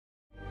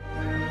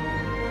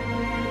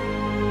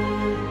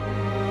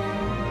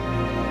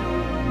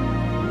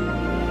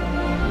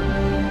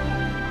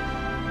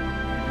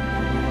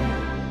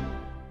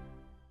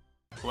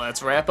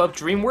let's wrap up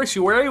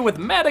Dreamworks-uary with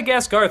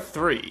Madagascar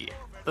 3,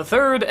 the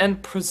third and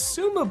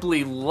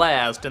presumably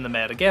last in the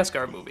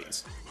Madagascar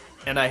movies.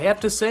 And I have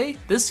to say,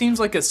 this seems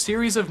like a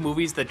series of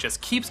movies that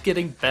just keeps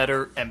getting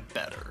better and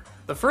better.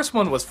 The first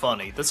one was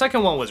funny, the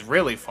second one was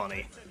really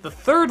funny, the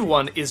third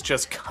one is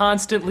just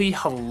constantly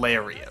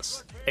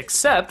hilarious.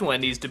 Except when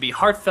it needs to be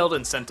heartfelt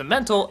and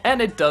sentimental,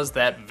 and it does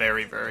that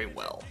very, very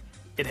well.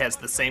 It has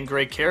the same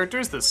great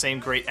characters, the same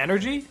great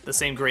energy, the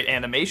same great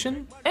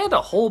animation, and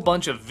a whole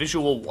bunch of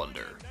visual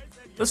wonder.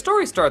 The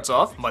story starts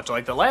off, much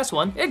like the last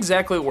one,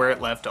 exactly where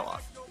it left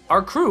off.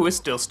 Our crew is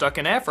still stuck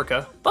in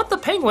Africa, but the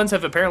penguins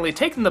have apparently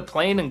taken the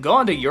plane and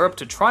gone to Europe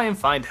to try and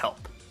find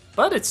help.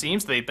 But it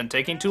seems they've been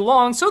taking too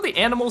long, so the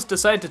animals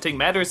decide to take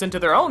matters into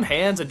their own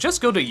hands and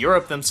just go to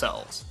Europe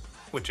themselves.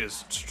 Which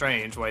is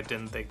strange, why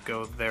didn't they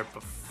go there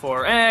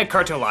before?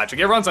 Cartoon logic,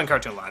 it runs on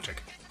cartoon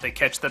logic. They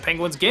catch the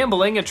penguins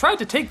gambling and try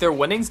to take their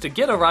winnings to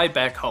get a ride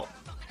back home.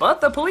 But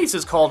the police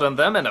is called on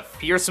them and a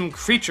fearsome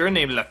creature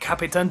named Le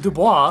Capitaine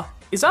Dubois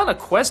is on a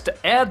quest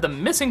to add the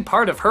missing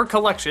part of her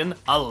collection,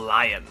 a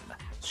lion.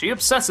 She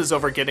obsesses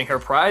over getting her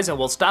prize and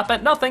will stop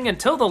at nothing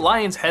until the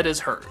lion's head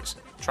is hers.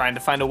 Trying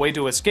to find a way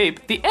to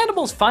escape, the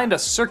animals find a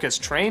circus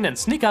train and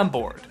sneak on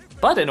board.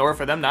 But in order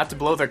for them not to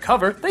blow their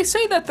cover, they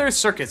say that they're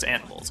circus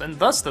animals, and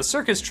thus the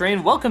circus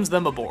train welcomes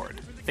them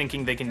aboard.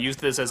 Thinking they can use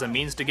this as a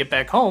means to get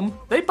back home,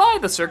 they buy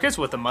the circus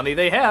with the money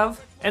they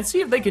have, and see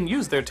if they can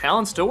use their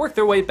talents to work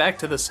their way back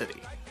to the city.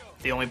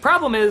 The only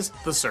problem is,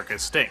 the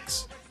circus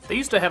stinks. They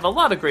used to have a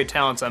lot of great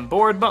talents on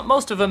board, but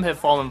most of them have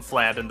fallen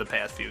flat in the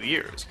past few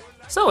years.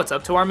 So it's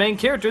up to our main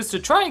characters to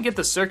try and get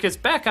the circus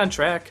back on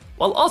track,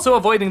 while also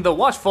avoiding the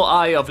watchful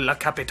eye of Le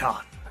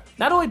Capitaine.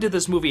 Not only did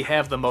this movie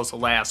have the most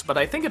laughs, but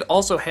I think it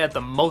also had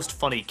the most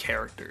funny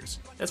characters.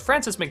 It's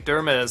Frances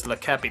McDermott as Le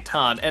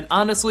Capitaine, and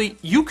honestly,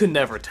 you can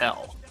never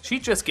tell. She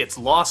just gets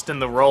lost in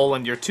the role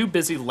and you're too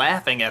busy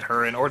laughing at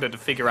her in order to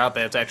figure out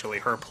that it's actually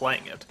her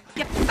playing it.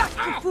 You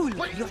bastard fool!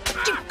 Your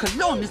cheap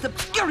cologne is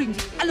obscuring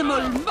the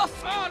animal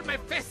muscle! My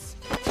fist!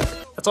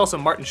 That's also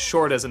Martin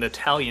Short as an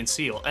Italian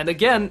seal, and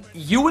again,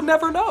 you would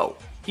never know.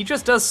 He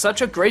just does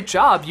such a great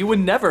job, you would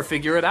never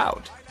figure it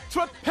out.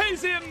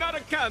 Trapezium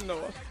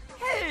Americano!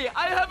 Hey,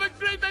 I have a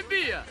great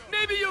idea!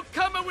 Maybe you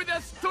come up with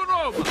a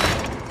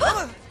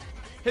storoma!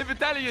 If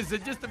Italians are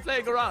just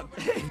playing around.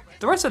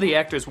 The rest of the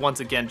actors once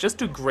again just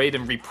do great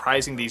in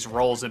reprising these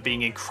roles and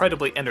being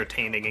incredibly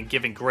entertaining and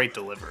giving great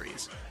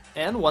deliveries.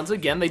 And once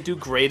again they do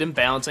great in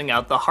balancing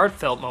out the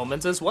heartfelt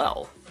moments as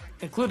well.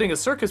 Including a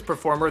circus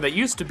performer that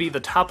used to be the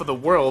top of the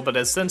world but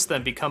has since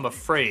then become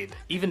afraid,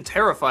 even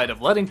terrified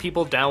of letting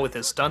people down with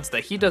his stunts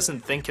that he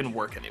doesn't think can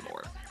work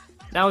anymore.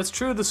 Now it's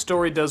true the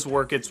story does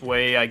work its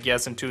way, I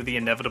guess, into the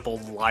inevitable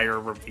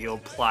liar reveal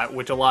plot,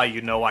 which a lot of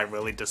you know I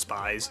really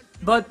despise.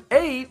 But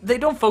A, they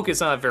don't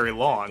focus on it very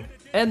long,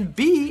 and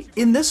B,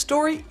 in this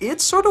story, it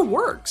sort of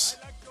works.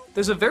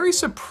 There's a very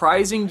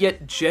surprising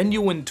yet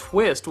genuine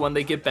twist when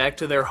they get back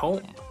to their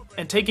home.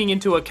 And taking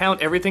into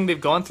account everything they've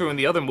gone through in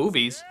the other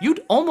movies,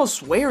 you'd almost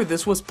swear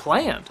this was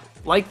planned.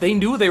 Like they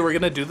knew they were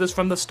gonna do this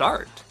from the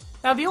start.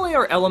 Now the only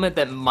other element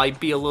that might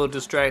be a little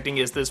distracting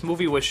is this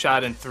movie was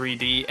shot in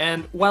 3D,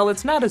 and while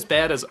it's not as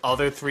bad as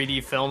other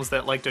 3D films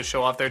that like to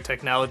show off their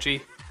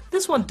technology,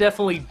 this one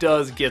definitely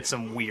does get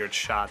some weird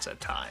shots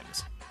at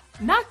times.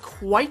 Not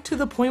quite to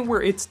the point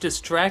where it's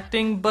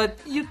distracting, but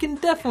you can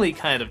definitely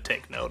kind of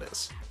take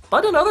notice.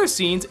 But in other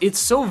scenes, it's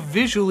so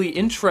visually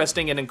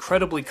interesting and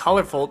incredibly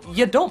colorful,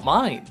 you don't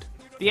mind.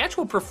 The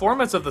actual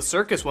performance of the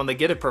circus when they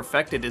get it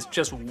perfected is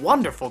just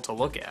wonderful to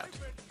look at.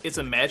 It's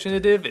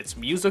imaginative, it's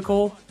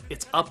musical,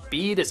 it's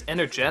upbeat, it's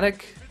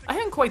energetic. I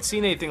hadn't quite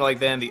seen anything like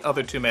that in the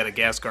other two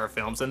Madagascar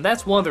films, and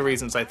that's one of the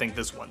reasons I think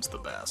this one's the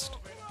best.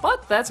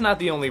 But that's not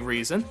the only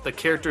reason. The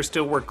characters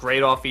still work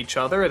great off each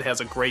other, it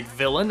has a great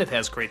villain, it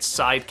has great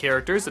side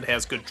characters, it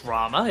has good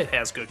drama, it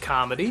has good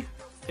comedy,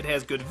 it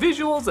has good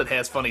visuals, it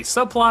has funny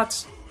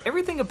subplots.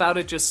 Everything about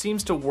it just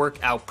seems to work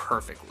out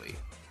perfectly.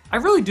 I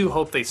really do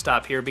hope they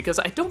stop here because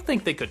I don't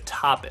think they could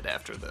top it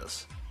after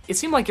this. It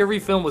seemed like every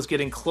film was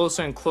getting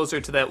closer and closer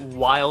to that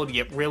wild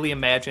yet really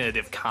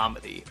imaginative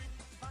comedy.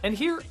 And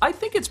here, I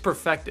think it's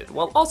perfected,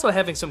 while also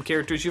having some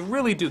characters you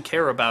really do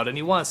care about and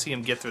you want to see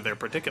them get through their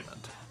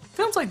predicament.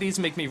 Films like these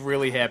make me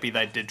really happy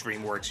that I did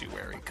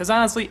Dreamworks-uary, because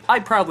honestly, I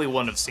probably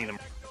wouldn't have seen them.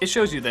 It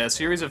shows you that a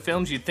series of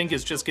films you think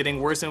is just getting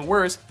worse and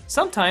worse,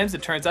 sometimes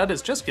it turns out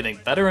it's just getting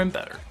better and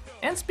better.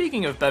 And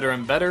speaking of better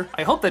and better,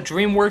 I hope that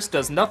DreamWorks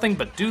does nothing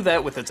but do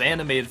that with its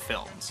animated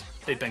films.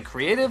 They've been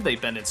creative, they've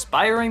been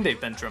inspiring,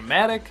 they've been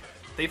dramatic,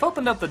 they've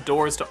opened up the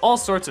doors to all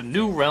sorts of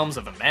new realms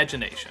of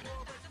imagination.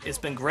 It's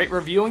been great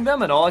reviewing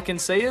them, and all I can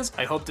say is,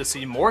 I hope to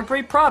see more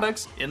great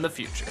products in the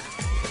future.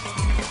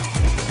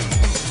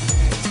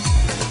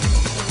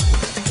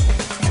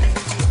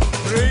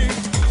 3,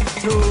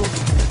 2,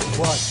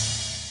 1.